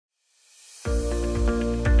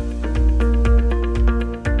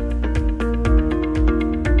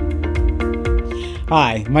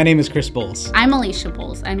Hi, my name is Chris Bowles. I'm Alicia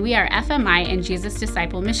Bowles, and we are FMI and Jesus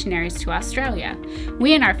Disciple missionaries to Australia.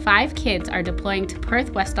 We and our 5 kids are deploying to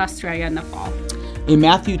Perth, West Australia in the fall. In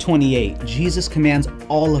Matthew 28, Jesus commands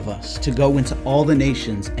all of us to go into all the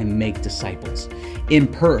nations and make disciples. In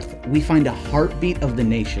Perth, we find a heartbeat of the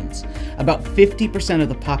nations. About 50% of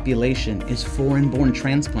the population is foreign-born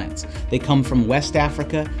transplants. They come from West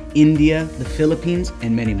Africa, India, the Philippines,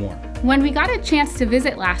 and many more. When we got a chance to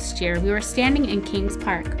visit last year, we were standing in Kings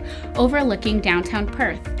Park, overlooking downtown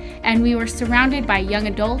Perth, and we were surrounded by young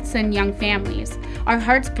adults and young families. Our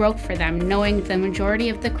hearts broke for them, knowing the majority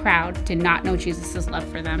of the crowd did not know Jesus' love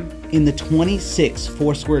for them. In the 26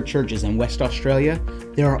 Foursquare churches in West Australia,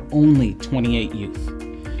 there are only 28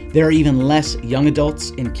 youth. There are even less young adults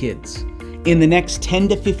and kids. In the next 10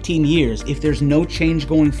 to 15 years, if there's no change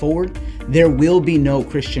going forward, there will be no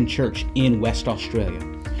Christian church in West Australia.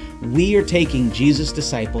 We are taking Jesus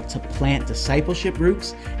Disciple to plant discipleship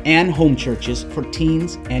groups and home churches for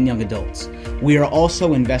teens and young adults. We are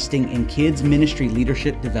also investing in kids' ministry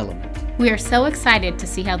leadership development. We are so excited to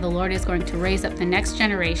see how the Lord is going to raise up the next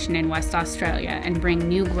generation in West Australia and bring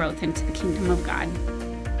new growth into the kingdom of God.